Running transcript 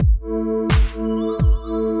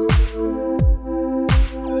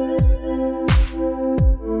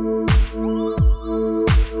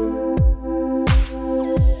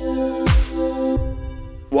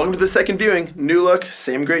the second viewing. New look,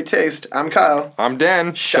 same great taste. I'm Kyle. I'm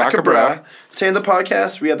Dan. Shaka bra. Today on the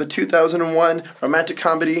podcast, we have the 2001 romantic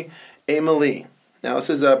comedy, Amélie. Now,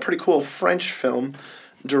 this is a pretty cool French film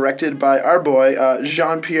directed by our boy,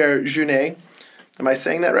 Jean-Pierre Jeunet. Am I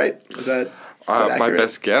saying that right? Is that accurate? My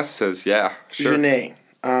best guess says, yeah, sure. Jeunet.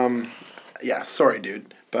 Yeah, sorry,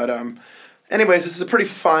 dude. But, anyways, this is a pretty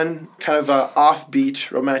fun, kind of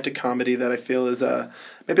offbeat romantic comedy that I feel is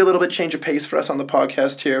maybe a little bit change of pace for us on the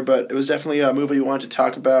podcast here, but it was definitely a movie we wanted to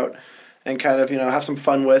talk about and kind of, have some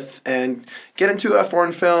fun with and get into a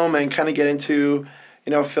foreign film and kind of get into,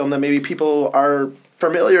 a film that maybe people are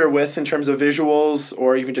familiar with in terms of visuals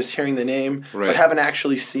or even just hearing the name, but haven't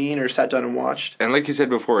actually seen or sat down and watched. And like you said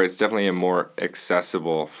before, it's definitely a more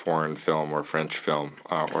accessible foreign film or French film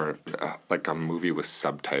or like a movie with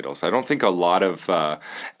subtitles. I don't think a lot of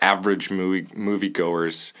average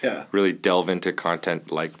moviegoers really delve into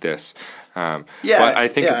content like this. But I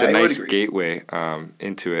think it's a nice gateway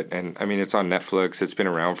into it. And, I mean, it's on Netflix. It's been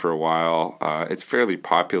around for a while. It's fairly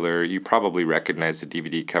popular. You probably recognize the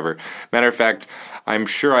DVD cover. Matter of fact, I'm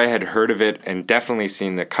sure I had heard of it and definitely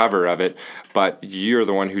seen the cover of it, but you're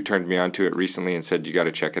the one who turned me onto it recently and said you got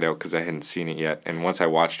to check it out because I hadn't seen it yet. And once I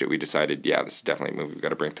watched it, we decided, this is definitely a movie we've got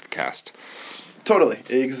to bring to the cast. Totally.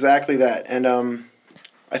 Exactly that. And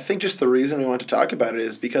I think just the reason we want to talk about it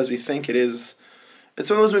is because we think it's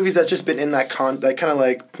one of those movies that's just been in that kind of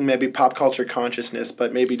like maybe pop culture consciousness,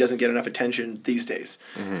 but maybe doesn't get enough attention these days.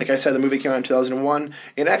 Mm-hmm. Like I said, the movie came out in 2001.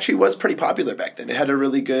 It actually was pretty popular back then. It had a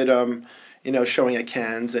really good, showing at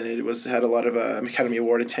Cannes, and it had a lot of Academy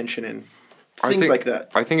Award attention and things like that.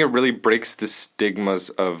 I think it really breaks the stigmas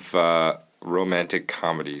of romantic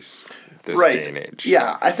comedies this day and age.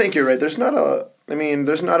 Yeah, I think you're right. There's not a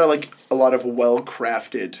lot of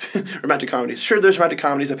well-crafted romantic comedies. Sure, there's romantic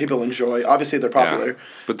comedies that people enjoy. Obviously, they're popular.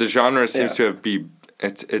 But the genre seems to have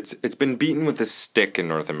it's been beaten with a stick in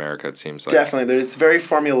North America, it seems like. Definitely. It's very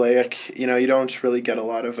formulaic. You don't really get a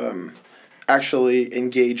lot of actually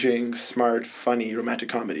engaging, smart, funny romantic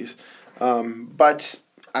comedies. But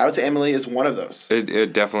I would say Amélie is one of those.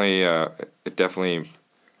 It definitely,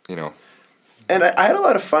 And I had a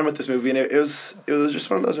lot of fun with this movie, and it was just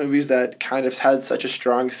one of those movies that kind of had such a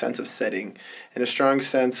strong sense of setting and a strong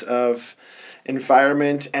sense of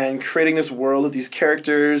environment and creating this world of these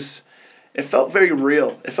characters. It felt very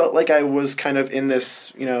real. It felt like I was kind of in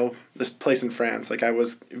this, this place in France. Like I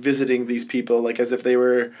was visiting these people, like as if they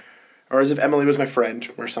were, or as if Amélie was my friend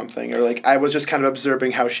or something, or like I was just kind of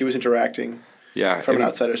observing how she was interacting from an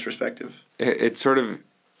outsider's perspective. It sort of...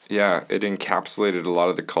 Yeah, it encapsulated a lot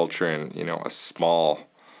of the culture in, a small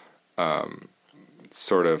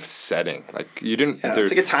sort of setting. Like, you didn't... Yeah,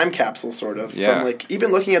 it's like a time capsule, sort of. Yeah. From, like,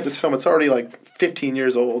 even looking at this film, it's already, 15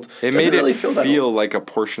 years old. It made it feel like a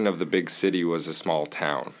portion of the big city was a small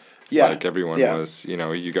town. Yeah. Like, everyone was,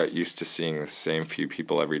 you got used to seeing the same few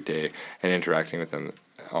people every day and interacting with them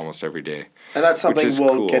almost every day. And that's something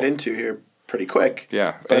we'll get into here pretty quick.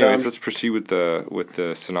 Yeah. But, anyways, let's proceed with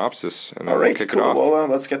the synopsis and then we'll kick it off. Well,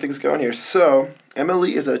 let's get things going here. So,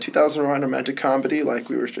 Amélie is a 2001 romantic comedy, like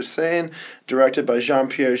we were just saying, directed by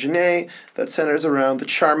Jean-Pierre Jeunet, that centers around the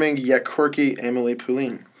charming yet quirky Amélie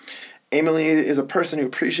Poulain. Amélie is a person who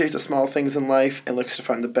appreciates the small things in life and looks to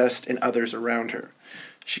find the best in others around her.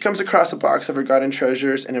 She comes across a box of forgotten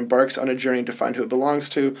treasures and embarks on a journey to find who it belongs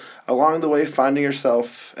to, along the way finding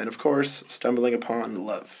herself and, of course, stumbling upon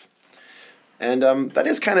love. And that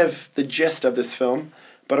is kind of the gist of this film.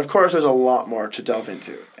 But, of course, there's a lot more to delve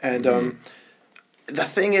into. And the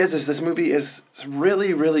thing is this movie is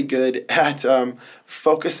really, really good at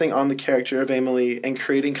focusing on the character of Amélie and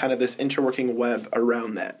creating kind of this interworking web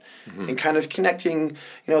around that. Mm-hmm. And kind of connecting,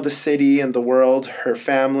 the city and the world, her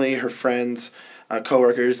family, her friends,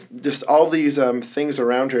 coworkers, just all these things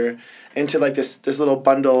around her into, like, this little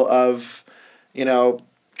bundle of,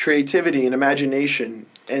 creativity and imagination.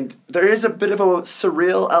 And there is a bit of a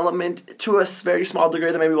surreal element to a very small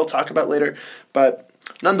degree that maybe we'll talk about later. But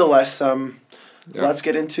nonetheless, let's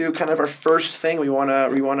get into kind of our first thing we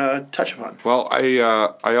wanna touch upon. Well,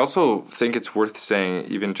 I also think it's worth saying,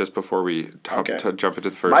 even just before we jump into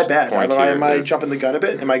the first. My bad. Point am I jumping the gun a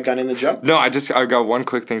bit? Am I gunning the jump? No, I got one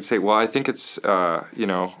quick thing to say. Well, I think it's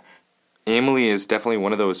Amélie is definitely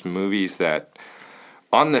one of those movies that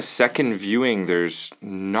on the second viewing, there's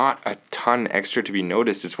not a ton extra to be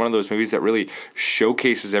noticed. It's one of those movies that really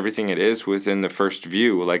showcases everything it is within the first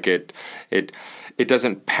view. Like it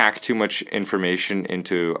doesn't pack too much information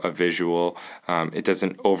into a visual. It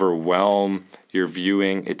doesn't overwhelm your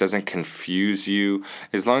viewing. It doesn't confuse you.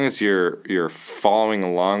 As long as you're following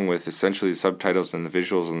along with essentially the subtitles and the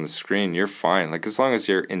visuals on the screen, you're fine. Like as long as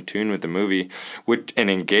you're in tune with the movie and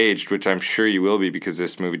engaged, which I'm sure you will be because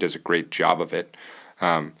this movie does a great job of it.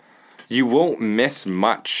 You won't miss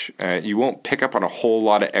much. You won't pick up on a whole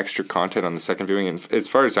lot of extra content on the second viewing. And as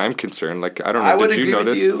far as I'm concerned, like I don't know, I would did you agree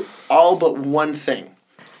notice? with you all but one thing,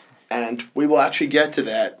 and we will actually get to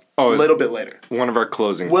that a little bit later. One of our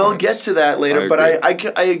closing. We'll points. get to that later, but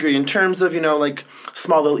I agree in terms of like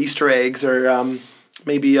small little Easter eggs or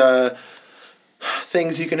maybe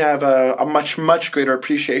things you can have a much greater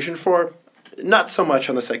appreciation for. Not so much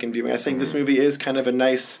on the second viewing. I think this movie is kind of a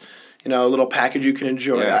nice. A little package you can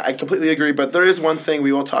enjoy. Yeah. I completely agree, but there is one thing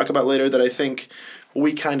we will talk about later that I think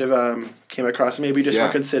we kind of came across. Maybe just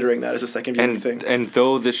we're considering that as a second viewing thing. And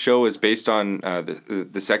though this show is based on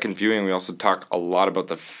the second viewing, we also talk a lot about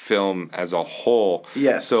the film as a whole.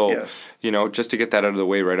 Yes. So, yes. Just to get that out of the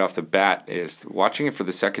way right off the bat, is watching it for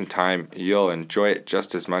the second time, you'll enjoy it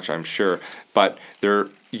just as much, I'm sure. But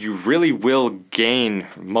you really will gain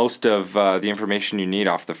most of the information you need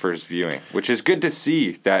off the first viewing, which is good to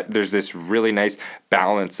see that there's this really nice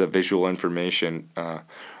balance of visual information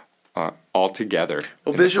all together.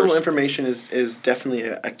 Well, visual information is definitely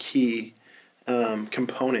a key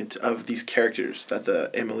component of these characters that the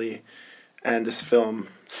Amélie and this film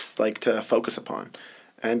like to focus upon.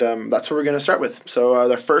 And that's what we're going to start with. So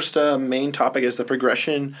the first main topic is the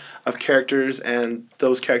progression of characters and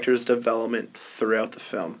those characters' development throughout the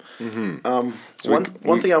film. Mm-hmm.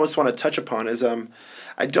 One thing I just want to touch upon is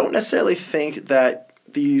I don't necessarily think that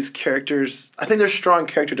these characters... I think there's strong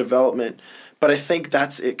character development, but I think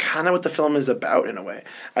that's kind of what the film is about in a way.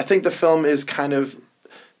 I think the film is kind of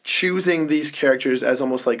choosing these characters as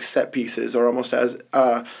almost like set pieces or almost as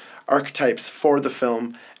archetypes for the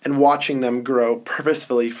film and watching them grow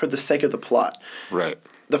purposefully for the sake of the plot. Right.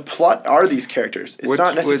 The plot are these characters. It's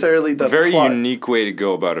not necessarily the very plot. unique way to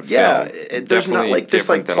go about a film. Yeah, there's not like this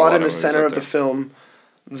like plot in the center of the film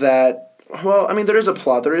that... Well, I mean, there is a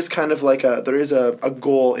plot. There is kind of like there is a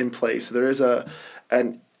goal in place. There is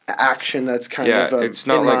an action that's kind of it's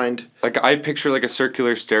not in like, mind. Like I picture like a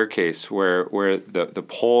circular staircase where the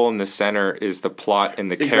pole in the center is the plot and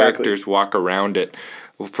the characters walk around it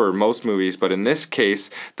for most movies. But in this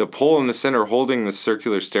case, the pole in the center holding the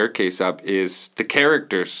circular staircase up is the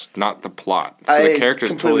characters, not the plot. So the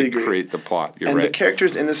characters totally create the plot. You're right. And the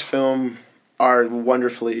characters in this film are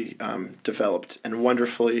wonderfully developed and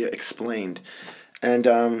wonderfully explained. And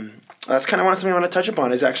that's kind of something I want to touch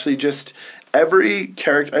upon is actually just... each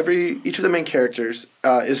of the main characters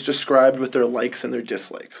is described with their likes and their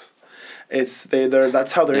dislikes.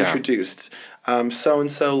 That's how they're introduced. So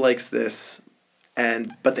and so likes this,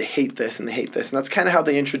 but they hate this and they hate this, and that's kind of how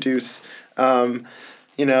they introduce.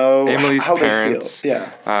 Amelie's how parents. They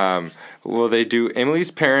feel. Yeah. Well, they do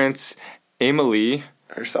Amelie's parents, Amélie.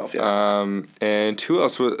 Herself, yeah. And who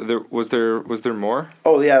else was there more?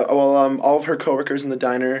 Oh yeah, well, all of her coworkers in the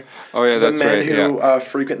diner. Oh yeah, that's right. The men who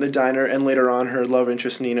frequent the diner, and later on her love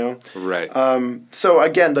interest Nino. Right. So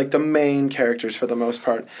again, like the main characters for the most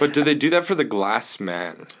part. But do they do that for the glass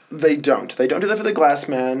man? They don't. They don't do that for the glass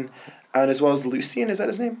man, and as well as Lucien. Is that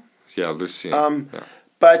his name? Yeah, Lucien.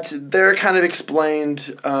 But they're kind of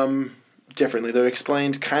explained. Differently. They're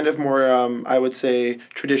explained kind of more, I would say,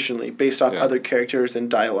 traditionally, based off other characters and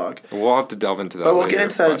dialogue. We'll have to delve into that later. But we'll get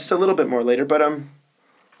into that just a little bit more later. But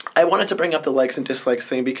I wanted to bring up the likes and dislikes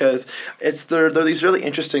thing because they're these really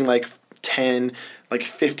interesting, 10,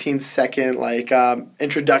 15-second,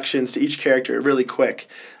 introductions to each character really quick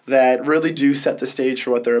that really do set the stage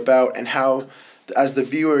for what they're about and how, as the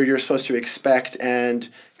viewer, you're supposed to expect and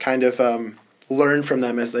kind of learn from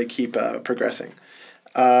them as they keep progressing.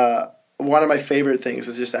 One of my favorite things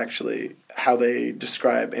is just actually how they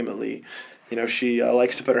describe Amélie. She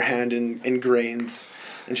likes to put her hand in grains,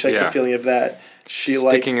 and she likes the feeling of that. She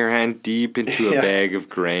sticking her hand deep into a bag of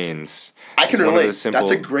grains. I can relate.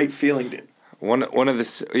 That's a great feeling, dude. One of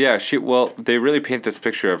the they really paint this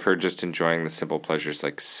picture of her just enjoying the simple pleasures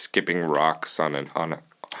like skipping rocks on a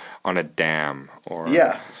dam or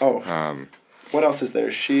what else is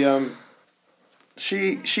there?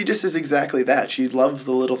 She just is exactly that. She loves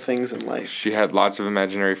the little things in life. She had lots of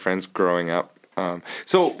imaginary friends growing up.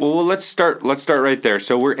 Let's start right there.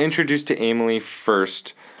 So we're introduced to Amélie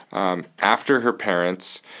first, after her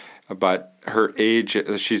parents, but her age,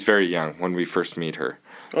 she's very young when we first meet her.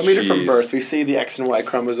 Well, meet her from birth. We see the X and Y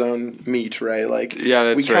chromosome meet, right? Like, yeah,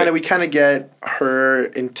 that's right. We kind of get her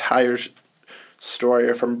entire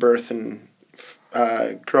story from birth and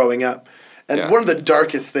growing up. And one of the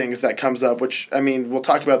darkest things that comes up, which, I mean, we'll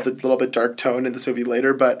talk about the little bit dark tone in this movie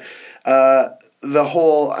later, but the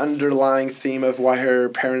whole underlying theme of why her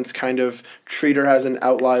parents kind of treat her as an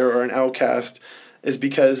outlier or an outcast is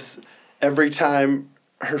because every time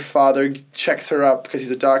her father checks her up because he's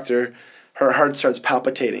a doctor, her heart starts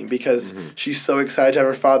palpitating because she's so excited to have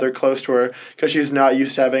her father close to her because she's not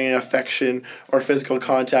used to having an affection or physical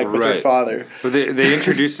contact with her father. Well, they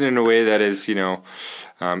introduce it in a way that is,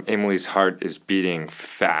 Amelie's heart is beating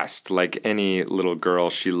fast. Like any little girl,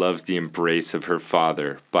 she loves the embrace of her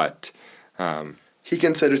father, but... he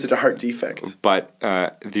considers it a heart defect. But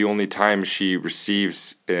the only time she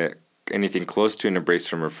receives anything close to an embrace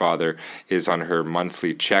from her father is on her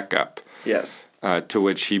monthly checkup. Yes. To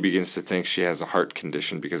which he begins to think she has a heart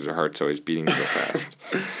condition because her heart's always beating so fast.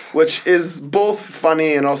 Which is both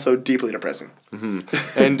funny and also deeply depressing.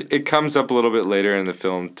 Mm-hmm. And it comes up a little bit later in the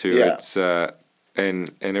film, too. Yeah. It's and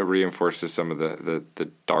it reinforces some of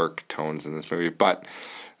the dark tones in this movie. But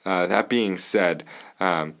that being said,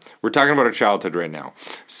 we're talking about her childhood right now.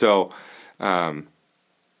 So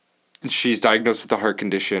she's diagnosed with a heart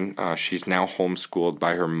condition. She's now homeschooled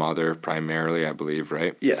by her mother primarily, I believe,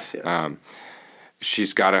 right? Yes, yeah.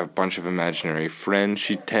 She's got a bunch of imaginary friends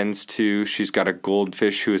she tends to. She's got a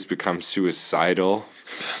goldfish who has become suicidal.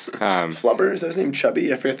 Flubber, is that his name?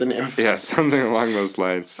 Chubby? I forget the name. Yeah, something along those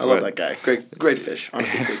lines. I love that guy. Great fish.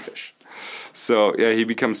 Honestly, great fish. So, yeah, he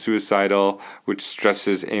becomes suicidal, which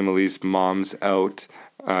stresses Amelie's mom out.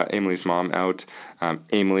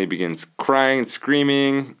 Amélie begins crying and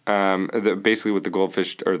screaming. Basically what the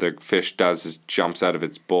goldfish or the fish does is jumps out of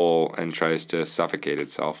its bowl and tries to suffocate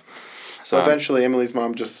itself. So eventually Amelie's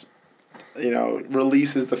mom just,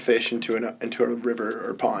 releases the fish into a river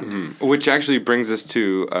or pond. Mm-hmm. Which actually brings us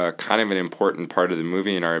to kind of an important part of the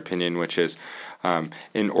movie, in our opinion, which is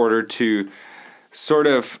in order to sort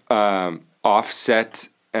of offset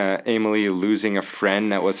Amélie losing a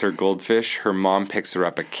friend that was her goldfish, her mom picks her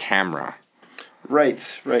up a camera. Right.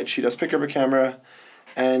 She does pick up a camera,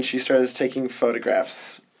 and she starts taking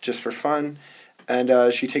photographs just for fun.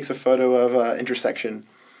 And she takes a photo of an intersection.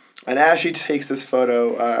 And as she takes this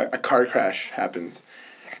photo, a car crash happens.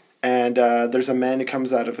 And there's a man who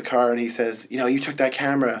comes out of the car, and he says, you took that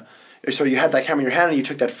camera. So you had that camera in your hand, and you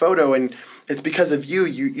took that photo, and it's because of you.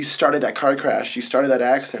 You started that car crash. You started that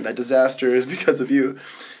accident. That disaster is because of you.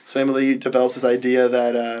 So Amélie develops this idea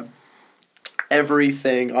that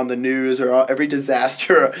everything on the news or every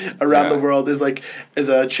disaster around the world is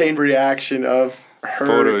a chain reaction of her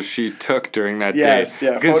photos she took during that day. Yes,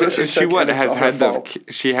 yeah. Because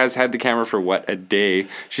she has had the camera for a day.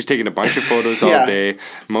 She's taken a bunch of photos all day,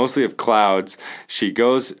 mostly of clouds. She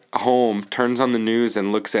goes home, turns on the news,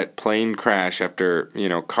 and looks at plane crash after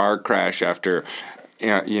car crash after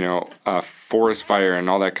a forest fire and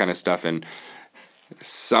all that kind of stuff, and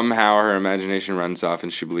somehow her imagination runs off,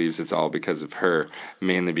 and she believes it's all because of her,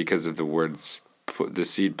 mainly because of the words. The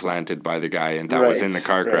seed planted by the guy, and that was in the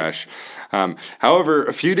car crash. However,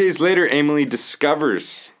 a few days later, Amélie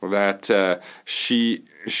discovers that she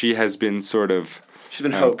has been sort of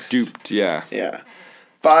hoaxed, duped. Yeah,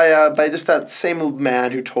 by just that same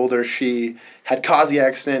man who told her she had caused the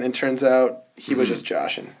accident, and turns out he was just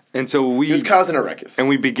joshing. And so he was causing a ruckus. And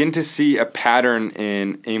we begin to see a pattern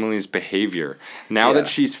in Amélie's behavior. Now that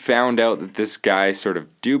she's found out that this guy sort of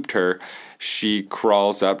duped her, she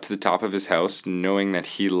crawls up to the top of his house, knowing that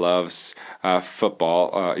he loves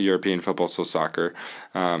football, European football, so soccer,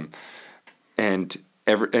 and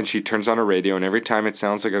she turns on a radio, and every time it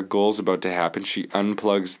sounds like a goal's about to happen, she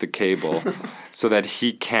unplugs the cable so that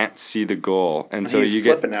he can't see the goal. And so he's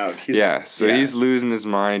flipping out. He's losing his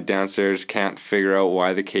mind downstairs, can't figure out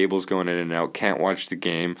why the cable's going in and out, can't watch the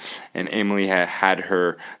game. And Amélie had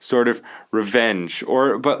her sort of revenge,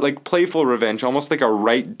 but like playful revenge, almost like a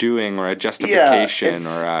right doing or a justification.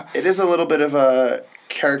 It is a little bit of a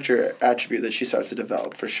character attribute that she starts to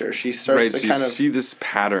develop for sure. She starts to kind of see this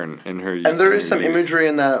pattern in her. And there is some imagery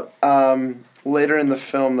in that later in the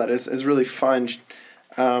film that is really fun.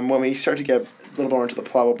 When we start to get a little more into the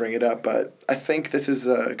plot, we'll bring it up. But I think this is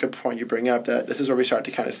a good point you bring up, that this is where we start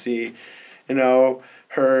to kind of see,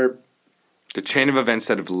 her. The chain of events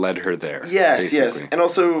that have led her there. Yes, basically. And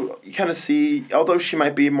also you kind of see, although she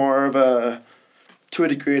might be more of to a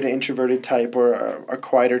degree, an introverted type or a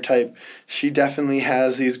quieter type, she definitely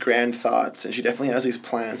has these grand thoughts, and she definitely has these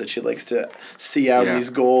plans that she likes to see out, and these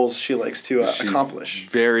goals she likes to accomplish.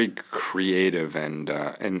 Very creative and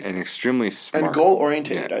extremely smart. And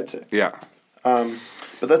goal-orientated, I'd say. Yeah. But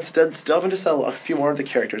let's delve into a few more of the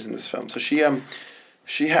characters in this film. So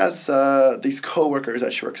she has these co-workers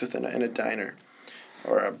that she works with in a diner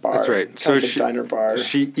or a bar. That's right. So like a diner bar.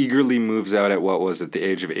 She eagerly moves out at the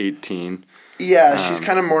age of 18. Yeah, she's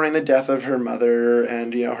kind of mourning the death of her mother,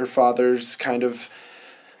 and her father's kind of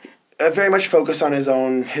very much focused on his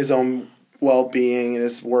own well-being and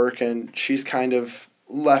his work, and she's kind of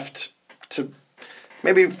left to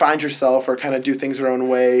maybe find herself or kind of do things her own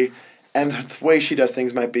way, and the way she does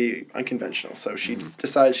things might be unconventional. So she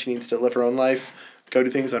decides she needs to live her own life, go do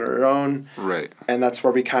things on her own. Right. And that's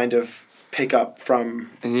where we kind of pick up from.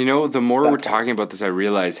 And the more we're talking about this, I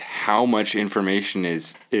realize how much information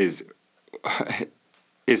is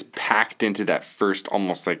packed into that first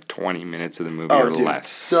almost like 20 minutes of the movie or less.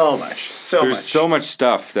 So much. There's so much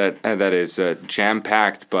stuff that is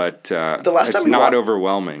jam-packed, but it's not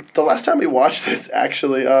overwhelming. The last time we watched this,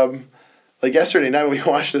 actually, like yesterday night when we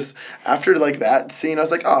watched this, after like that scene, I was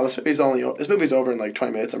like, oh, this movie's over in like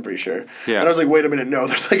 20 minutes, I'm pretty sure. Yeah. And I was like, wait a minute, no,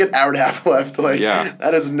 there's like an hour and a half left. Like,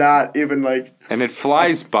 that is not even like... And it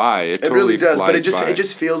flies by. It totally really does, but it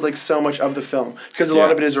just feels like so much of the film, because a lot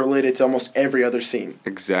of it is related to almost every other scene.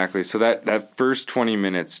 Exactly. So that first 20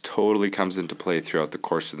 minutes totally comes into play throughout the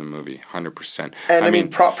course of the movie, 100%. And I mean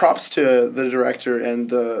props to the director and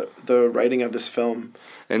the writing of this film.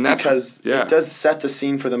 And that's because it does set the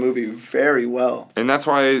scene for the movie very well. And that's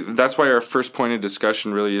why our first point of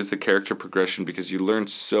discussion really is the character progression, because you learn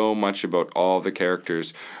so much about all the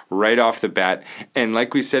characters right off the bat. And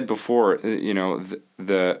like we said before,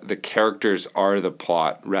 the characters are the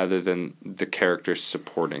plot rather than the characters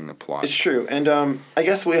supporting the plot. It's true. And I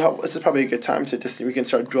guess this is probably a good time we can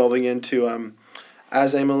start delving into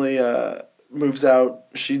as Amélie moves out,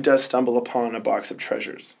 she does stumble upon a box of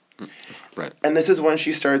treasures. Right. And this is when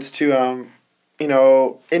she starts to,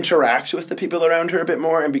 interact with the people around her a bit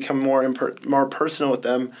more and become more personal with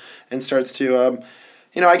them, and starts to,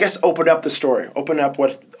 I guess open up the story, open up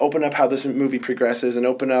how this movie progresses, and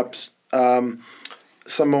open up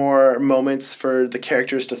some more moments for the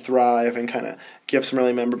characters to thrive and kind of give some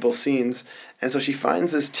really memorable scenes. And so she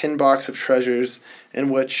finds this tin box of treasures, in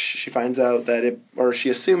which she finds out that she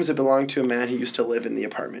assumes it belonged to a man who used to live in the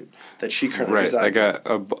apartment that she currently resides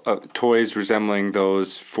in. Like toys resembling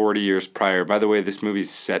those 40 years prior. By the way, this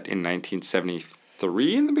movie's set in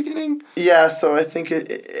 1973 in the beginning? Yeah, so I think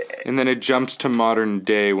and then it jumps to modern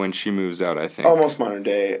day when she moves out, I think. Almost modern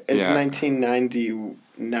day. It's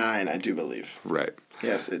 1999, I do believe. Right.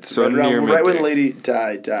 Yes, it's right when Lady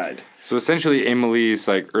died. So essentially, Amelie's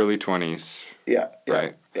like early 20s. Yeah.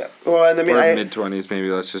 Right. Yeah. Well, and I mean, or mid-20s, maybe.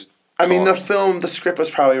 Let's just. The script was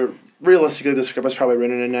probably realistically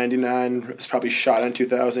written in '99. It was probably shot in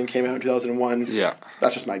 2000. Came out in 2001. Yeah.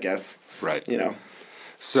 That's just my guess. Right.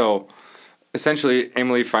 So, essentially,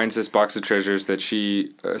 Amélie finds this box of treasures that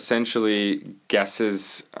she essentially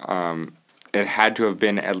guesses it had to have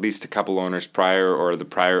been at least a couple owners prior, or the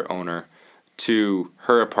prior owner to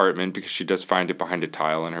her apartment, because she does find it behind a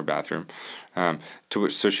tile in her bathroom.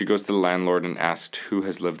 So she goes to the landlord and asks who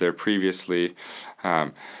has lived there previously.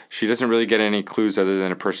 She doesn't really get any clues other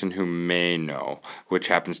than a person who may know, which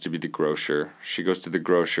happens to be the grocer. She goes to the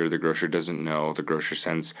grocer. The grocer doesn't know. The grocer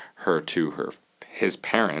sends her to his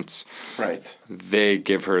parents. Right. They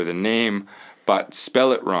give her the name, but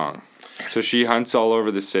spell it wrong. So she hunts all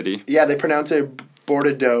over the city. Yeah, they pronounce it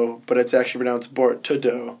Bordeaux, but it's actually pronounced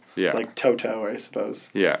Bordeaux. Yeah. Like Toto, I suppose.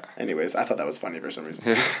 Yeah. Anyways, I thought that was funny for some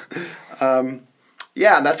reason. And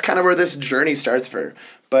that's kind of where this journey starts for her.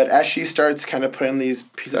 But as she starts kind of putting these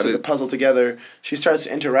pieces of the puzzle together, she starts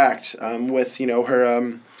to interact with,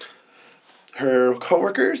 her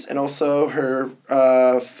coworkers and also her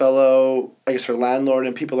fellow, I guess, her landlord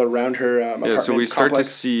and people around her apartment so we start complex.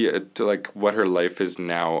 to see what her life is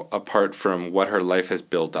now, apart from what her life has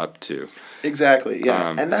built up to. Exactly,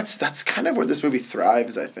 yeah. And that's kind of where this movie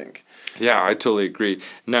thrives, I think. Yeah, I totally agree.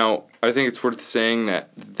 Now, I think it's worth saying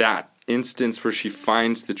that instance where she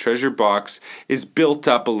finds the treasure box is built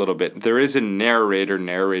up a little bit. There is a narrator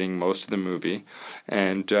narrating most of the movie,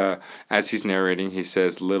 and as he's narrating, he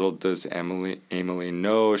says, little does Amélie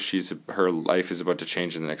know her life is about to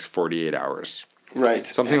change in the next 48 hours. Right.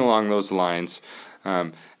 Something along those lines.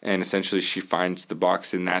 And essentially she finds the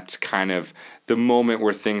box, and that's kind of the moment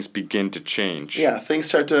where things begin to change. Yeah, things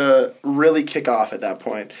start to really kick off at that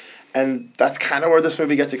point. And that's kind of where this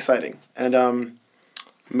movie gets exciting. And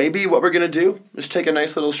maybe what we're going to do is take a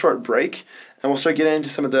nice little short break, and we'll start getting into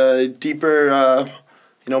some of the deeper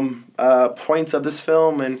points of this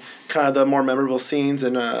film and kind of the more memorable scenes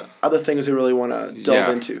and other things we really want to delve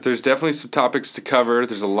into. There's definitely some topics to cover.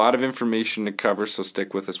 There's a lot of information to cover, so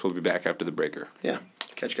stick with us. We'll be back after the breaker. Yeah.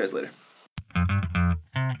 Catch you guys later.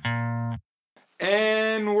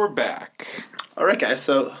 And we're back. All right, guys,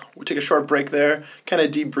 so we took a short break there, kind of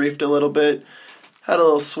debriefed a little bit, had a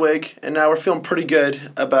little swig, and now we're feeling pretty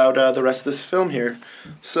good about the rest of this film here.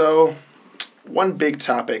 So one big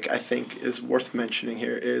topic I think is worth mentioning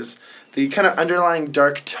here is the kind of underlying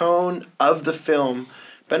dark tone of the film,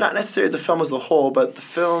 but not necessarily the film as a whole, but the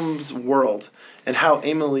film's world, and how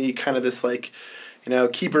Amélie, kind of this like,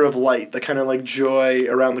 keeper of light, the kind of like joy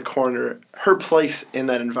around the corner, her place in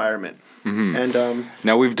that environment. Mm-hmm. And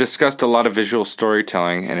now we've discussed a lot of visual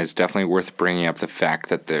storytelling, and it's definitely worth bringing up the fact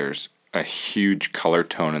that there's a huge color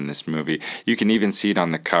tone in this movie. You can even see it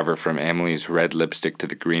on the cover, from Amélie's red lipstick to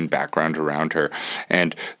the green background around her.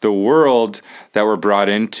 And the world that we're brought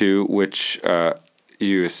into, which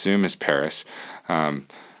you assume is Paris.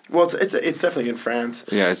 Well, it's definitely in France.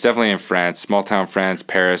 Yeah, it's definitely in France, small town France,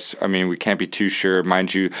 Paris. I mean, we can't be too sure.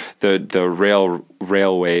 Mind you, the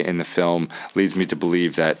railway in the film leads me to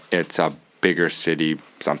believe that it's a bigger city,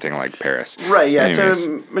 something like Paris. Right, yeah. Anyways.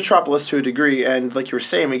 It's a metropolis to a degree, and like you were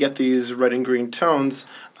saying, we get these red and green tones.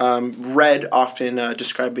 Red often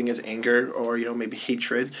describing as anger or, maybe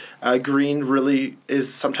hatred. Green really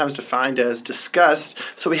is sometimes defined as disgust.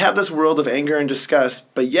 So we have this world of anger and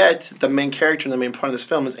disgust, but yet the main character and the main point of this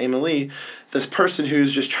film is Amélie, this person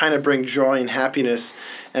who's just trying to bring joy and happiness,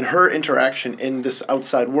 and her interaction in this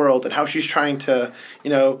outside world, and how she's trying to,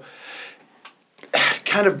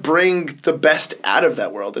 kind of bring the best out of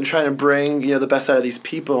that world, and trying to bring the best out of these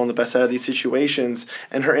people and the best out of these situations,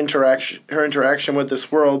 and her interaction with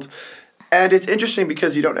this world. And it's interesting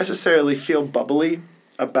because you don't necessarily feel bubbly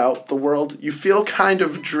about the world. You feel kind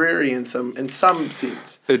of dreary in some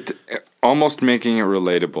scenes. It almost making it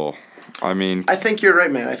relatable. I mean, I think you're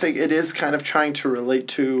right, man. I think it is kind of trying to relate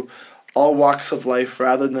to all walks of life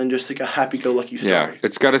rather than just like a happy-go-lucky story. Yeah,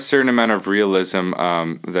 it's got a certain amount of realism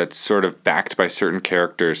that's sort of backed by certain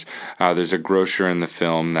characters. There's a grocer in the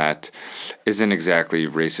film that isn't exactly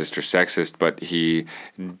racist or sexist, but he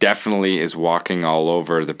definitely is walking all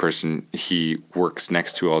over the person he works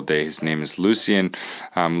next to all day. His name is Lucien.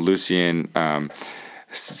 Lucien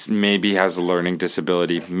maybe has a learning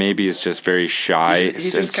disability, maybe is just very shy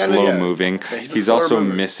he's and just kinda, slow-moving. Yeah, he's also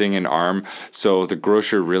missing an arm, so the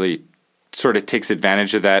grocer really sort of takes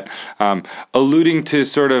advantage of that, alluding to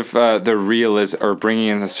sort of the realism, or bringing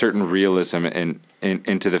in a certain realism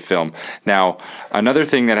into the film. Now, another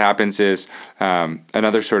thing that happens is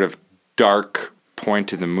another sort of dark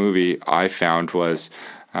point in the movie I found was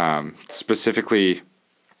specifically,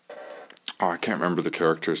 I can't remember the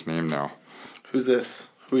character's name now. Who's this?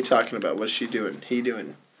 Who are we talking about? What's she doing? He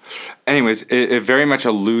doing? Anyways, it very much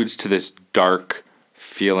alludes to this dark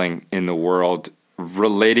feeling in the world,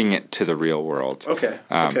 relating it to the real world. Okay.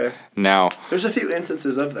 Now, there's a few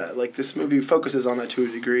instances of that. Like, this movie focuses on that to a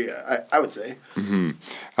degree, I would say.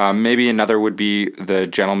 Mm-hmm. Maybe another would be the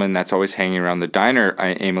gentleman that's always hanging around the diner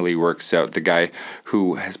Amélie works out, the guy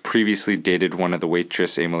who has previously dated one of the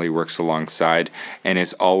waitress Amélie works alongside, and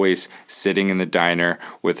is always sitting in the diner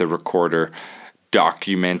with a recorder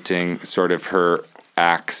documenting sort of her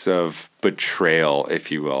acts of betrayal,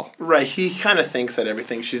 if you will. Right. He kind of thinks that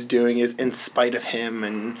everything she's doing is in spite of him,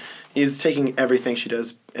 and he's taking everything she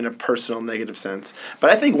does in a personal negative sense. But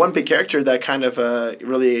I think one big character that kind of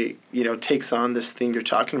really, takes on this thing you're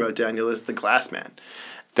talking about, Daniel, is the Glass Man.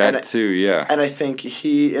 That too, yeah. And I think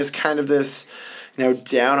he is kind of this,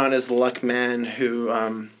 down on his luck man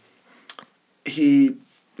who he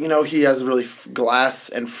has really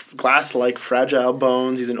glass-like fragile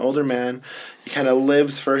bones. He's an older man. He kind of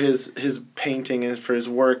lives for his painting and for his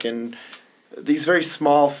work, and these very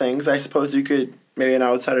small things, I suppose you could, maybe an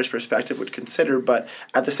outsider's perspective would consider, but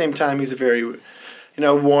at the same time, he's a very,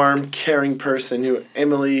 warm, caring person who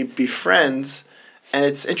Amélie befriends. And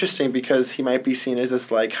it's interesting because he might be seen as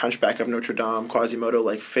this, like, Hunchback of Notre Dame,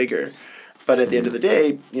 Quasimodo-like figure. But at the end of the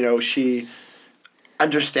day, she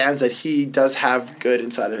understands that he does have good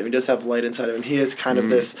inside of him. He does have light inside of him. He is kind of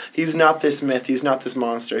this, he's not this myth, he's not this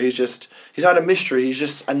monster. He's not a mystery. He's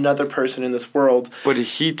just another person in this world. But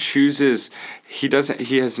he has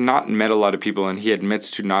not met a lot of people, and he admits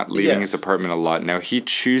to not leaving his apartment a lot. Now, he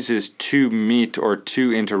chooses to meet or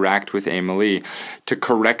to interact with Amélie to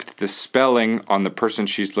correct the spelling on the person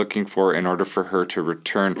she's looking for in order for her to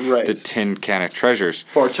return the tin can of treasures.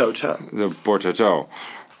 Bortoto. The Bortoto.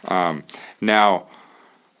 Now,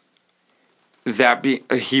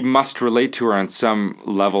 he must relate to her on some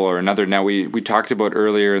level or another. Now, we talked about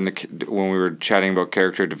earlier when we were chatting about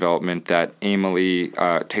character development that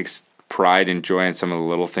Amélie takes pride and joy in some of the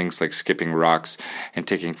little things like skipping rocks and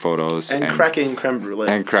taking photos. And cracking creme brulee.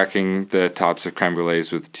 And cracking the tops of creme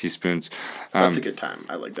brulees with teaspoons. That's a good time.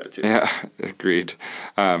 I like that too. Yeah, agreed.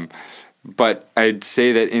 But I'd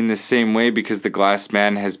say that in the same way, because the glass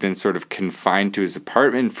man has been sort of confined to his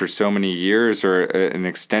apartment for so many years or an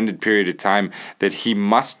extended period of time, that he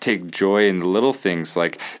must take joy in the little things,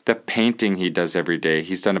 like the painting he does every day.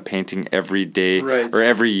 He's done a painting every day or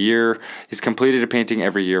every year. He's completed a painting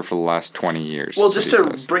every year for the last 20 years. Well, just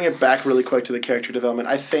to bring it back really quick to the character development,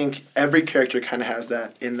 I think every character kind of has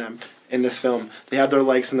that in them. In this film, they have their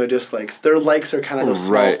likes and their dislikes. Their likes are kind of those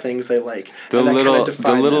small things they like. The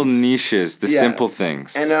little niches, the simple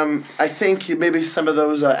things. And I think maybe some of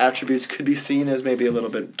those attributes could be seen as maybe a little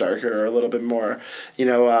bit darker or a little bit more,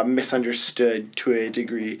 misunderstood to a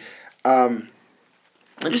degree. And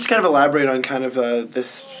just to kind of elaborate on kind of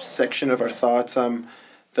this section of our thoughts, as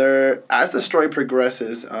the story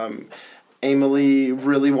progresses, Amélie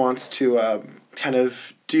really wants to kind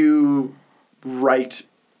of do right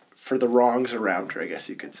for the wrongs around her, I guess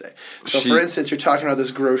you could say. So, for instance, you're talking about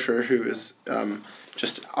this grocer who is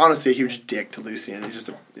just honestly a huge dick to Lucien. He's just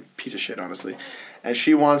a piece of shit, honestly. And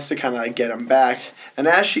she wants to kind of get him back. And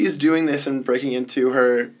as she's doing this and breaking into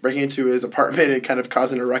his apartment and kind of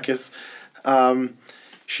causing a ruckus,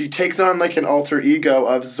 she takes on like an alter ego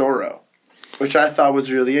of Zorro, which I thought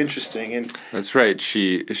was really interesting. And that's right.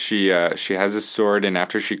 She has a sword, and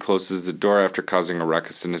after she closes the door after causing a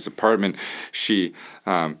ruckus in his apartment, she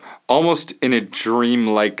almost in a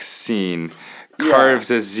dreamlike scene carves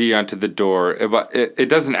a Z onto the door. It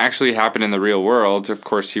doesn't actually happen in the real world. Of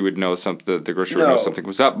course, he would know something. The grocer would know something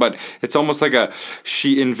was up. But it's almost like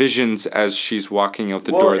she envisions as she's walking out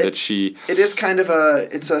the door that she. It is kind of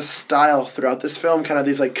it's a style throughout this film. Kind of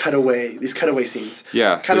these cutaway scenes.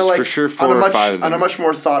 Yeah, kind of like for sure 4 or 5 of them. On a much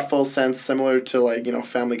more thoughtful sense, similar to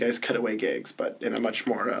Family Guy's cutaway gags, but in a much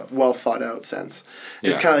more well thought out sense.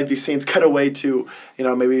 It's kind of like these scenes cut away to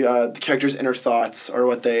maybe the character's inner thoughts or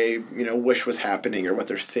what they wish was happening or what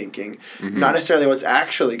they're thinking, not necessarily what's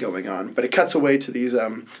actually going on, but it cuts away to these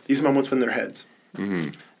moments in their heads.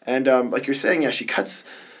 And like you're saying, she cuts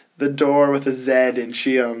the door with a Z, and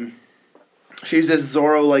she's this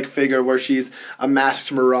Zorro-like figure where she's a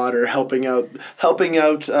masked marauder helping out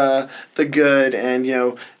the good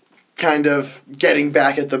and kind of getting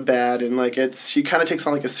back at the bad, and she kind of takes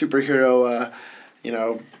on like a superhero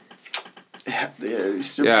a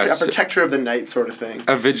protector of the night sort of thing.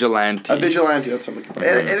 A vigilante. That's what I'm looking for.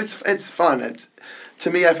 And it's fun. To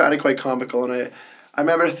me, I found it quite comical, and I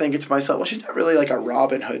remember thinking to myself, well, she's not really like a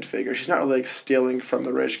Robin Hood figure. She's not really like stealing from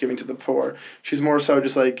the rich, giving to the poor. She's more so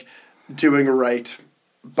just like doing right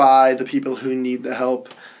by the people who need the help.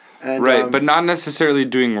 And, but not necessarily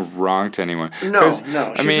doing wrong to anyone. No, she's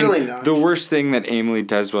really not. The worst thing that Amélie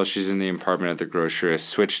does while she's in the apartment at the grocer is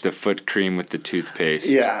switch the foot cream with the toothpaste.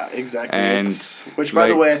 Yeah, exactly. And which, by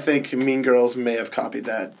the way, I think Mean Girls may have copied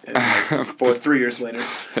that 3 years later.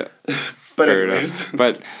 But anyways.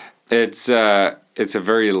 But it's a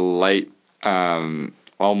very light,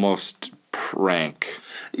 almost prank.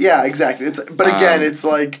 Yeah, exactly. It's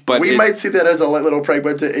like we might see that as a light little prank,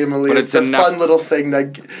 but to Amélie, it's a fun little thing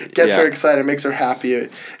that gets her excited, makes her happy, and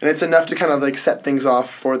it's enough to kind of like set things off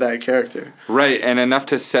for that character. Right, and enough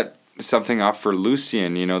to set something off for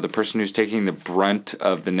Lucien, the person who's taking the brunt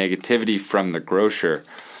of the negativity from the grocer.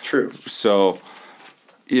 True. So,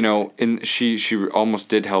 she almost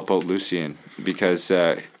did help out Lucien because.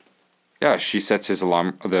 She sets his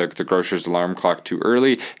alarm, the grocer's alarm clock too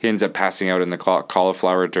early. He ends up passing out in the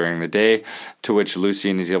cauliflower during the day, to which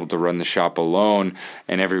Lucien is able to run the shop alone,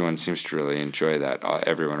 and everyone seems to really enjoy that,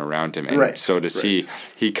 everyone around him. And so does he.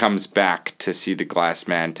 He comes back to see the glass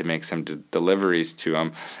man to make some deliveries to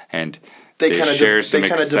him, and they share some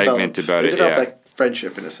excitement about it. They develop that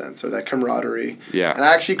friendship in a sense, or that camaraderie. Yeah. And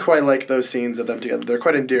I actually quite like those scenes of them together. They're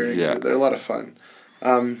quite endearing. Yeah. They're a lot of fun.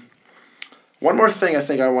 One more thing I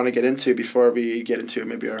think I want to get into before we get into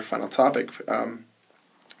maybe our final topic, because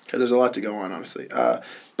there's a lot to go on, honestly.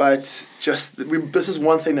 But this is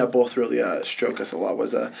one thing that both really struck us a lot,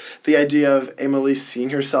 was the idea of Amélie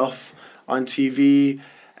seeing herself on TV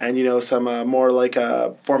and, some more like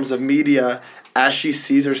forms of media as she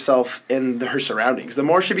sees herself in her surroundings. The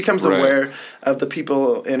more she becomes aware of the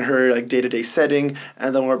people in her like day-to-day setting,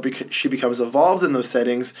 and the more she becomes involved in those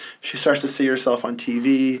settings, she starts to see herself on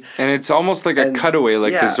TV. And it's almost like a cutaway,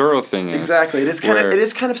 like the Zorro thing is. Exactly. It is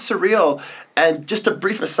kind of surreal. And just a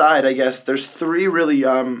brief aside, I guess, there's three really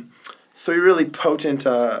potent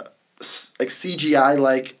like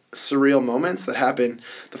CGI-like surreal moments that happen.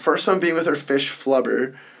 The first one being with her fish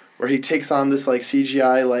Flubber, where he takes on this like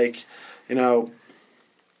CGI like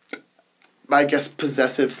I guess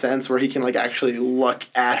possessive sense where he can like actually look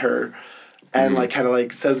at her and like kind of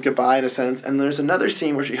like says goodbye in a sense. And there's another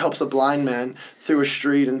scene where she helps a blind man through a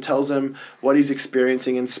street and tells him what he's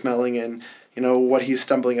experiencing and smelling and, you know, what he's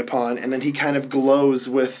stumbling upon. And then he kind of glows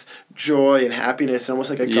with joy and happiness, almost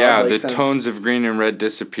like a godlike sense. Tones of green and red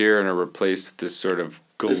disappear and are replaced with this sort of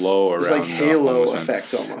glow around. It's like halo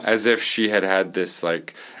effect almost. As if she had this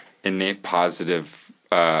like innate positive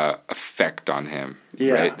effect on him.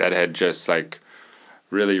 Yeah. Right? That had just like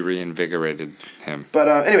really reinvigorated him. But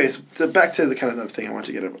anyways, back to the kind of the thing I want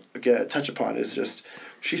to get touch upon is just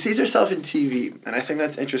she sees herself in TV, and I think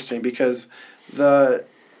that's interesting because the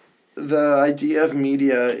idea of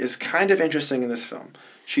media is kind of interesting in this film.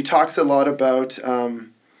 She talks a lot about,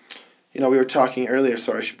 we were talking earlier,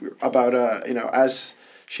 about as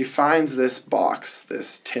she finds this box,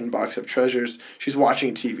 this tin box of treasures, she's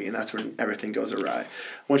watching TV, and that's when everything goes awry.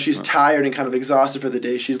 When she's tired and kind of exhausted for the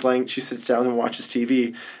day, she sits down and watches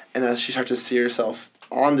TV, and as she starts to see herself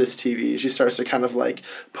on this TV, she starts to kind of like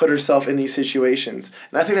put herself in these situations.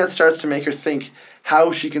 And I think that starts to make her think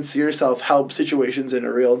how she can see herself help situations in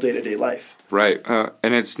a real day-to-day life. Right.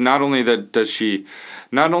 And it's not only that does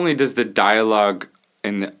the dialogue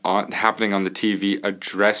happening on the TV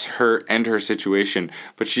address her and her situation,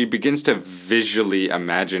 but she begins to visually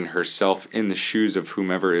imagine herself in the shoes of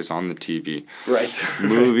whomever is on the TV. Right.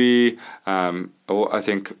 Movie. I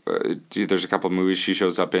think there's a couple of movies she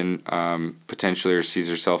shows up in potentially or sees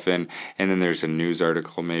herself in, and then there's a news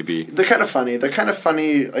article maybe. They're kind of funny,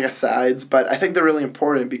 like asides, but I think they're really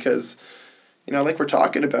important because, you know, like we're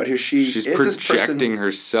talking about here, she's projecting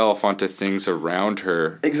herself onto things around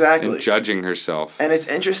her. Exactly. And judging herself. And it's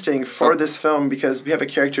interesting for this film because we have a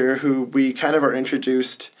character who we kind of are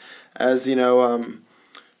introduced as, a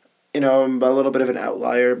little bit of an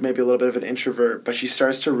outlier, maybe a little bit of an introvert, but she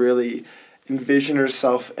starts to really envision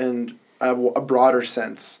herself in a broader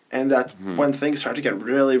sense. And that's when things start to get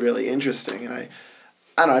really, really interesting. And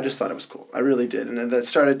I just thought it was cool. I really did. And that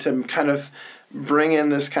started to kind of bring in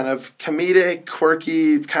this kind of comedic,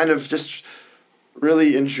 quirky, kind of just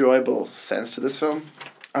really enjoyable sense to this film.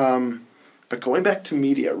 But going back to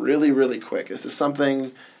media really, really quick, this is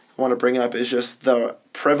something I want to bring up, is just the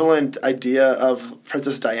prevalent idea of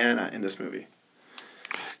Princess Diana in this movie.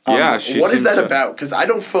 What is that about? Because I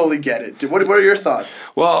don't fully get it. What are your thoughts?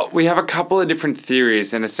 Well, we have a couple of different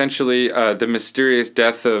theories, and essentially the mysterious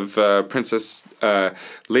death of Princess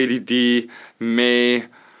Lady Di may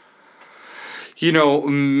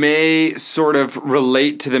sort of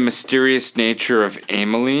relate to the mysterious nature of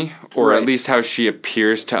Amélie, or at least how she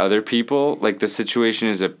appears to other people. Like the situation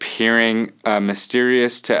is appearing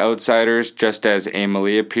mysterious to outsiders, just as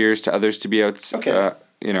Amélie appears to others to be Okay.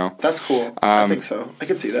 That's cool. I think so. I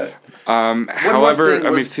can see that. However,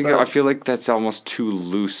 I feel like that's almost too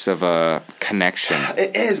loose of a connection.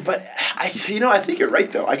 It is, but I think you're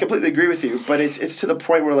right though. I completely agree with you. But it's to the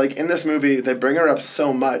point where, like in this movie, they bring her up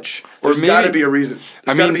so much. There's got to be a reason.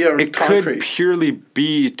 It could purely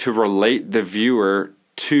be to relate the viewer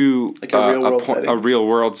to like a real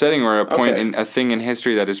world setting, or a point in a thing in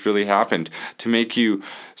history that has really happened, to make you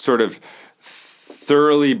sort of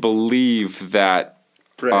thoroughly believe that.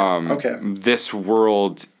 This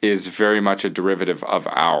world is very much a derivative of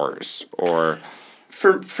ours, or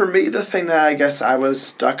for me, the thing that I guess I was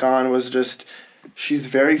stuck on was just she's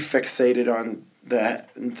very fixated on the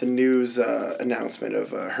news announcement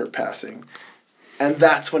of her passing, and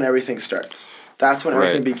that's when everything starts. That's when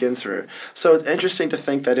everything begins for her. So it's interesting to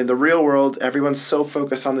think that in the real world, everyone's so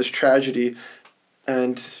focused on this tragedy.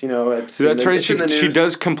 And, it's... That's right. She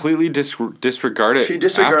does completely disregard it. She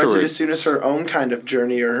disregards it as soon as her own kind of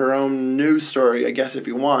journey or her own news story, I guess, if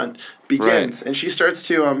you want, begins. Right. And she starts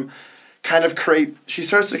to she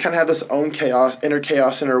starts to kind of have this own inner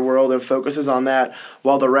chaos in her world, and focuses on that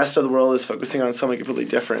while the rest of the world is focusing on something completely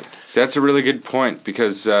different. So that's a really good point,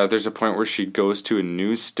 because there's a point where she goes to a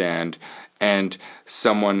newsstand, and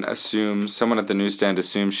someone at the newsstand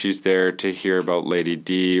assumes she's there to hear about Lady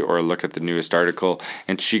Di or look at the newest article,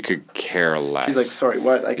 and she could care less. She's like, sorry,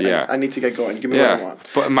 what? I need to get going. Give me what I want.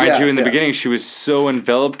 But mind you, in the beginning, she was so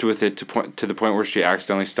enveloped with it to the point where she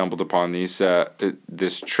accidentally stumbled upon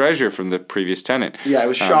this treasure from the previous tenant. Yeah, it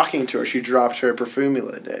was shocking to her. She dropped her perfume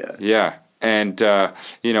lid. Yeah. And,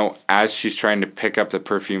 as she's trying to pick up the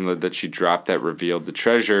perfume lid that she dropped that revealed the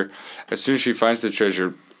treasure, as soon as she finds the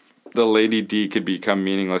treasure, the Lady Di could become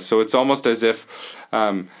meaningless. So it's almost as if,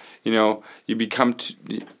 you become...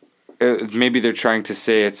 maybe they're trying to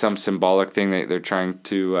say it's some symbolic thing that they're trying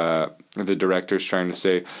to... the director's trying to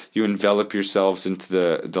say, you envelop yourselves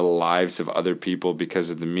into the lives of other people because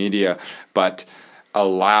of the media, but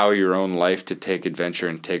allow your own life to take adventure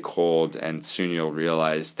and take hold, and soon you'll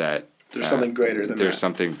realize that There's something greater than there's that.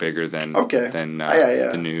 something bigger than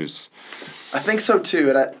the news. I think so too,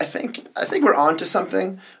 and I think we're onto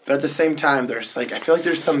something, but at the same time, there's I feel like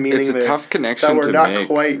there's some meaning there. It's a tough connection that we're to not make.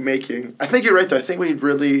 quite making. I think you're right though. I think we're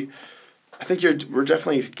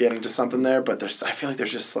definitely getting to something there, but I feel like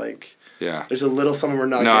there's just there's a little something we're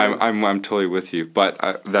not. No, getting. I'm totally with you. But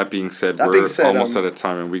that being said, we're almost out of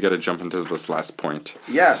time, and we got to jump into this last point.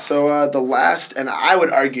 Yeah. So the last, and I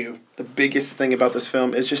would argue, the biggest thing about this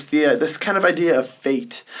film is just this kind of idea of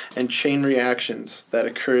fate and chain reactions that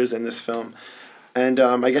occurs in this film. And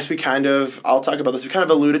I guess I'll talk about this. We kind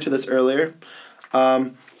of alluded to this earlier.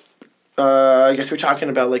 I guess we're talking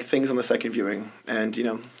about things on the second viewing. And,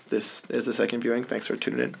 this is the second viewing. Thanks for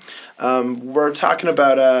tuning in. We're talking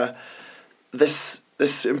about this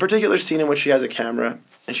in particular scene in which she has a camera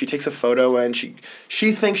and she takes a photo and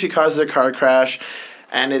she thinks she causes a car crash.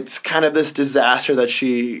 And it's kind of this disaster that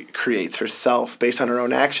she creates herself based on her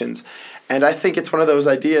own actions. And I think it's one of those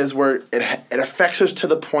ideas where it affects her to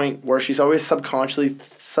the point where she's always subconsciously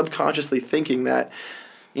thinking that,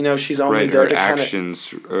 she's only there to kind of...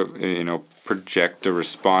 actions, project a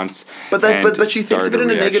response. But she thinks of it in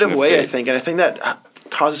a negative way, I think. And I think that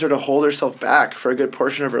causes her to hold herself back for a good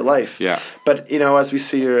portion of her life. Yeah. But, as we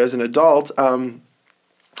see her as an adult, and,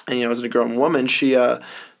 as a grown woman, she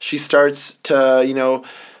starts to,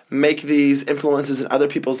 make these influences in other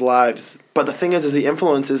people's lives. But the thing is the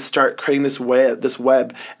influences start creating this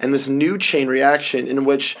web, and this new chain reaction in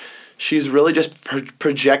which she's really just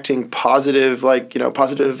projecting positive,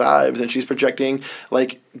 positive vibes, and she's projecting,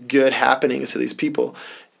 good happenings to these people.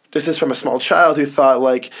 This is from a small child who thought,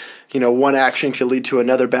 one action could lead to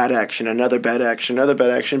another bad action, another bad action, another bad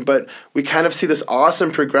action. But we kind of see this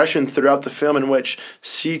awesome progression throughout the film in which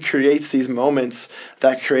she creates these moments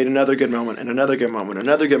that create another good moment and another good moment,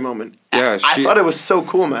 another good moment. Yeah, I thought it was so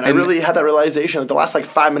cool, man. I really had that realization the last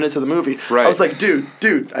 5 minutes of the movie. Right. I was like, dude,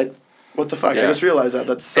 what the fuck? Yeah. I just realized that.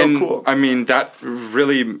 That's so cool. I mean, that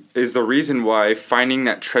really is the reason why finding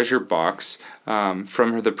that treasure box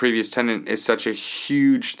from the previous tenant is such a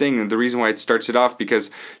huge thing. And the reason why it starts it off,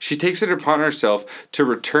 because she takes it upon herself to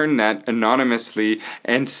return that anonymously,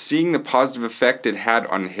 and seeing the positive effect it had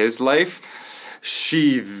on his life,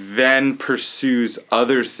 she then pursues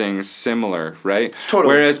other things similar, right?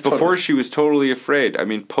 Totally. Whereas before she was totally afraid. I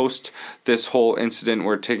mean, post this whole incident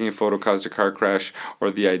where taking a photo caused a car crash, or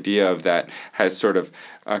the idea of that has sort of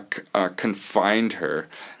confined her.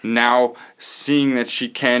 Now, seeing that she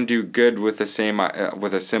can do good with a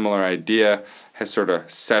similar idea has sort of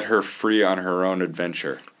set her free on her own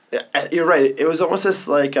adventure. You're right. It was almost this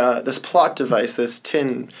this plot device, this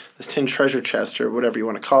tin treasure chest, or whatever you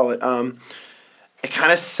want to call it. It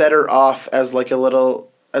kind of set her off as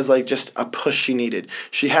just a push she needed.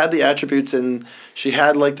 She had the attributes and she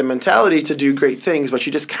had the mentality to do great things, but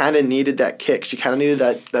she just kind of needed that kick. She kind of needed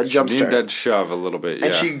that jump start. She needed that shove a little bit, yeah.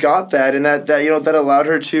 And she got that, and that allowed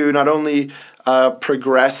her to not only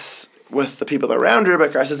progress with the people around her,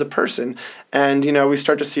 but progress as a person. And, we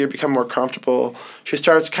start to see her become more comfortable. She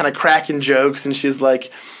starts kind of cracking jokes, and she's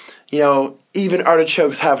like, even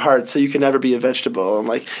artichokes have hearts, so you can never be a vegetable.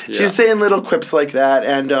 And she's saying little quips like that,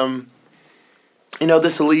 and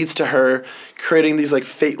this leads to her creating these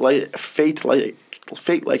fate-like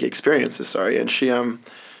experiences. Sorry, and she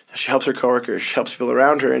helps her coworkers, she helps people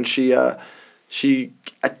around her, and she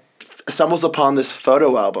stumbles upon this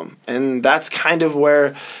photo album, and that's kind of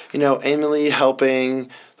where Amélie helping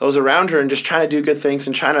those around her and just trying to do good things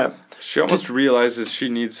and trying to. She almost realizes she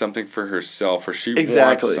needs something for herself, or she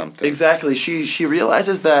wants something. Exactly. She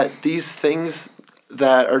realizes that these things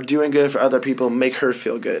that are doing good for other people make her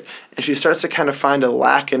feel good. And she starts to kind of find a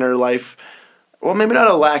lack in her life. Well, maybe not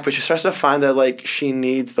a lack, but she starts to find that she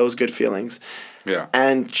needs those good feelings. Yeah.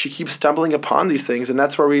 And she keeps stumbling upon these things, and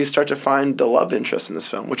that's where we start to find the love interest in this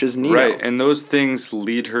film, which is Nino. Right, and those things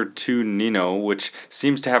lead her to Nino, which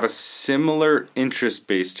seems to have a similar interest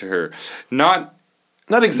base to her. Not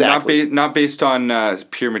exactly. Not based on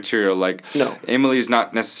pure material. No. Amelie's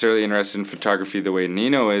not necessarily interested in photography the way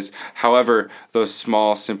Nino is. However, those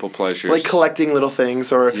small, simple pleasures. Collecting little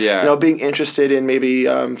things, or being interested in maybe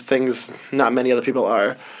things not many other people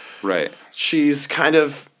are. Right. She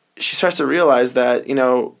starts to realize that,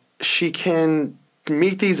 she can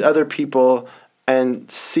meet these other people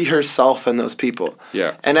and see herself in those people.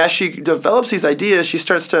 Yeah. And as she develops these ideas, she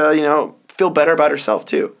starts to, feel better about herself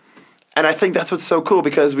too. And I think that's what's so cool,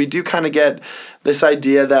 because we do kind of get this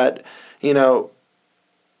idea that,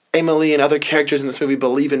 Amélie and other characters in this movie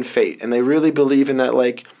believe in fate. And they really believe in that,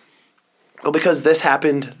 because this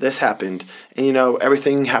happened. And,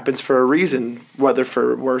 everything happens for a reason, whether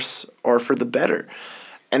for worse or for the better.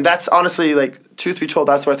 And that's honestly, truth be told,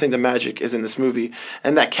 that's where I think the magic is in this movie.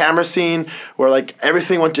 And that camera scene where, like,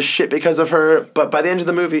 everything went to shit because of her, but by the end of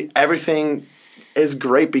the movie, everything is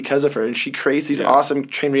great because of her, and she creates these awesome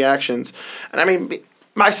chain reactions. And I mean,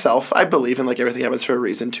 myself, I believe in, like, everything happens for a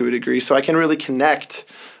reason to a degree, so I can really connect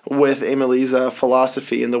with Amelie's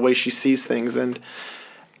philosophy and the way she sees things. And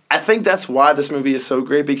I think that's why this movie is so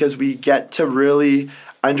great, because we get to really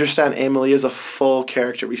understand Amélie as a full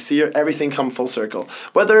character. We see her, everything come full circle.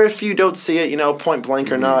 Whether if you don't see it, point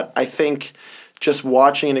blank or not, I think just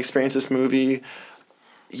watching and experience this movie,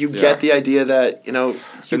 you get the idea that,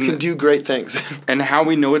 you can do great things. And how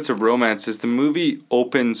we know it's a romance is the movie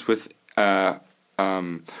opens with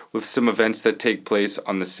some events that take place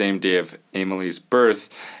on the same day of Amélie's birth,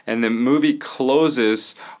 and the movie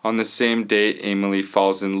closes on the same day Amélie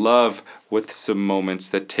falls in love, with some moments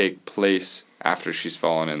that take place after she's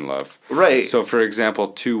fallen in love. Right. So, for example,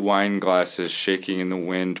 2 wine glasses shaking in the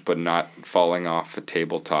wind but not falling off a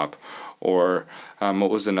tabletop. Or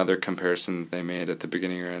what was another comparison they made at the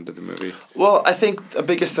beginning or end of the movie? Well, I think the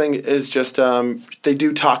biggest thing is just they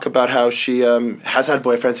do talk about how she has had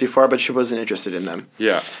boyfriends before, but she wasn't interested in them.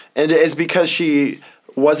 Yeah. And it's because she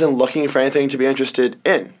wasn't looking for anything to be interested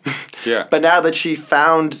in. Yeah. But now that she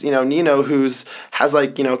found, Nino, has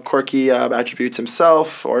quirky attributes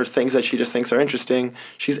himself, or things that she just thinks are interesting,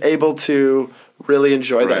 she's able to really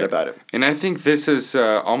enjoy that about it. And I think this is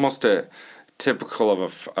almost typical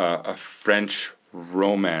of a French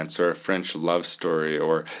romance or a French love story,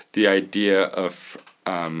 or the idea of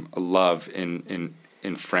love in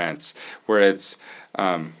France, where it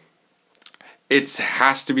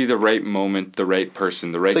has to be the right moment, the right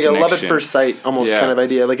person, the right connection. It's like a love at first sight almost kind of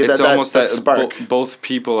idea. Like it's almost that spark. Both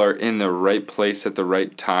people are in the right place at the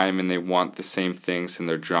right time, and they want the same things, and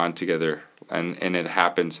they're drawn together. And it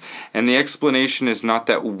happens, and the explanation is not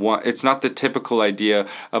that one. It's not the typical idea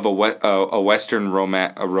of a Western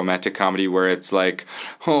romantic comedy where it's like,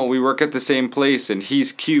 oh, we work at the same place, and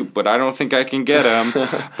he's cute, but I don't think I can get him.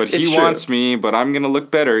 But he wants me, but I'm gonna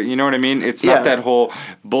look better. You know what I mean? It's not that whole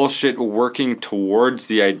bullshit working towards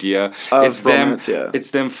the idea. Of romance,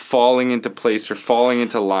 It's them falling into place or falling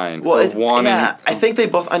into line. Well, I think they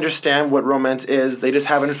both understand what romance is. They just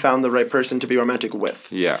haven't found the right person to be romantic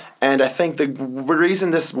with. Yeah, and I think the reason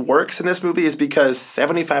this works in this movie is because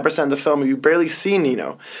 75% of the film you barely see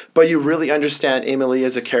Nino, but you really understand Amélie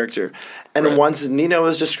as a character. And once Nino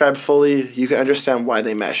is described fully, you can understand why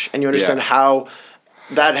they mesh, and you understand how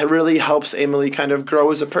that really helps Amélie kind of grow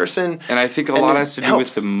as a person. And I think a lot has to do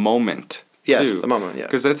with the moment. Yes, too. The moment. Yeah,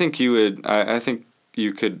 because I think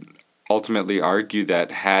you could ultimately argue that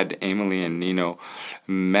had Amélie and Nino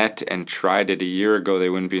met and tried it a year ago, they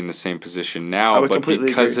wouldn't be in the same position now. But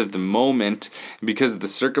because of the moment, because of the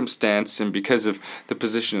circumstance, and because of the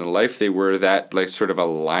position in life they were, that like sort of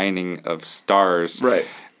aligning of stars. Right.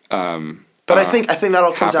 But I think that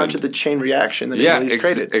all comes down to the chain reaction that Amélie's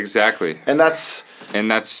created. Exactly. And that's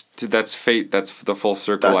fate. That's the full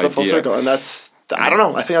circle idea. That's the full circle, and that's, I don't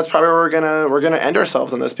know. I think that's probably where we're gonna end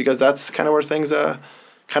ourselves on this, because that's kind of where things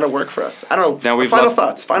kind of work for us. I don't know. Final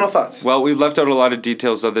thoughts. Well, we've left out a lot of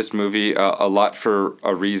details of this movie, a lot for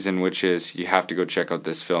a reason, which is you have to go check out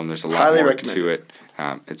this film. There's a lot more to it.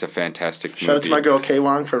 It's a fantastic movie. Shout out to my girl Kay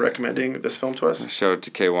Wong for recommending this film to us. Shout out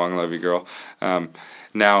to Kay Wong, love you, girl.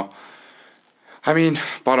 Now, I mean,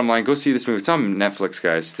 bottom line, go see this movie. It's on Netflix,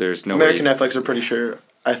 guys. There's no American Netflix, I'm pretty sure.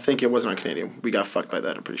 I think it wasn't on Canadian. We got fucked by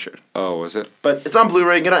that, I'm pretty sure. Oh, was it? But it's on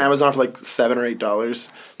Blu-ray. You can get it on Amazon for like $7 or $8.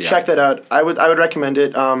 Yeah. Check that out. I would recommend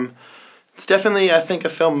it. It's definitely, I think, a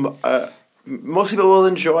film most people will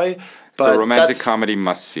enjoy. But it's a romantic comedy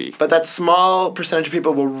must-see. But that small percentage of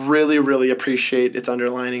people will really, really appreciate its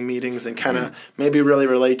underlining meanings and kind of maybe really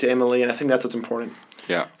relate to Amélie, and I think that's what's important.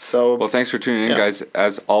 Yeah. So, well, thanks for tuning in, guys.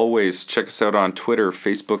 As always, check us out on Twitter,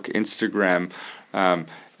 Facebook, Instagram,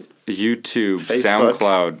 YouTube, Facebook.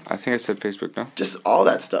 SoundCloud. I think I said Facebook, no? Just all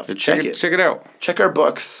that stuff. Check it. Check it out. Check our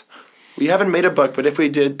books. We haven't made a book, but if we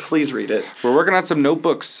did, please read it. We're working on some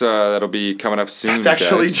notebooks that'll be coming up soon. That's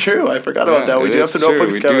actually true. I forgot about that. We do have some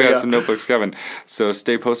notebooks coming. We do have some notebooks coming. So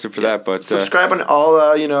stay posted for that. But subscribe on all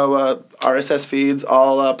RSS feeds,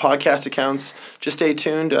 all podcast accounts. Just stay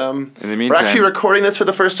tuned. In the meantime, we're actually recording this for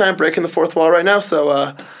the first time, breaking the fourth wall right now.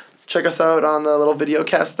 So check us out on the little video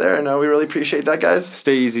cast there, and we really appreciate that, guys.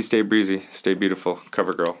 Stay easy, stay breezy, stay beautiful.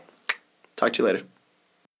 Cover girl. Talk to you later.